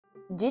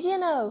Did you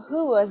know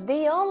who was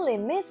the only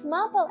Miss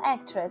Marple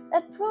actress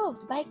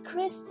approved by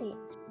Christie?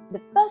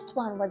 The first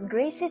one was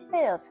Gracie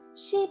Fields.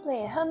 She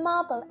played her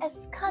Marple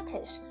as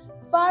Scottish,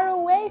 far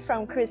away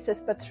from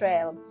Christie's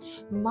portrayal.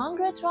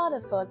 Margaret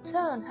Rutherford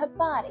turned her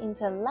part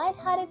into a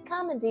light-hearted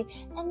comedy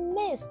and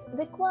missed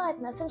the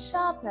quietness and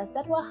sharpness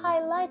that were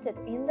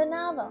highlighted in the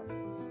novels.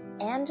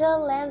 Angela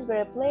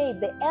Lansbury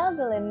played the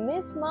elderly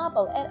Miss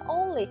Marple at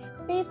only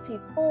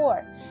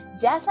 54.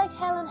 Just like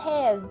Helen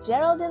Hayes,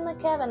 Geraldine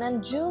McKevan,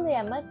 and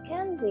Julia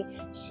Mackenzie,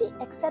 she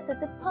accepted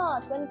the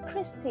part when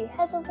Christie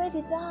has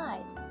already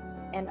died.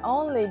 And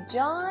only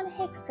John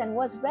Hickson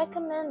was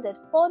recommended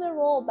for the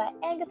role by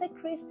Agatha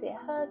Christie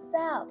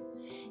herself.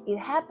 It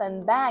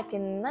happened back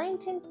in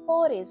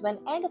 1940s when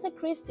Agatha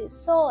Christie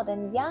saw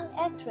the young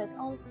actress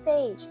on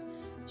stage.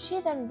 She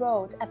then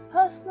wrote a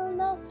personal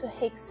note to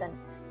Hickson.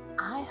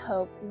 "I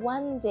hope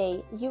one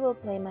day you will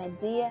play my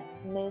dear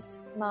Miss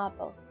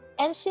Marple."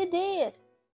 And she did.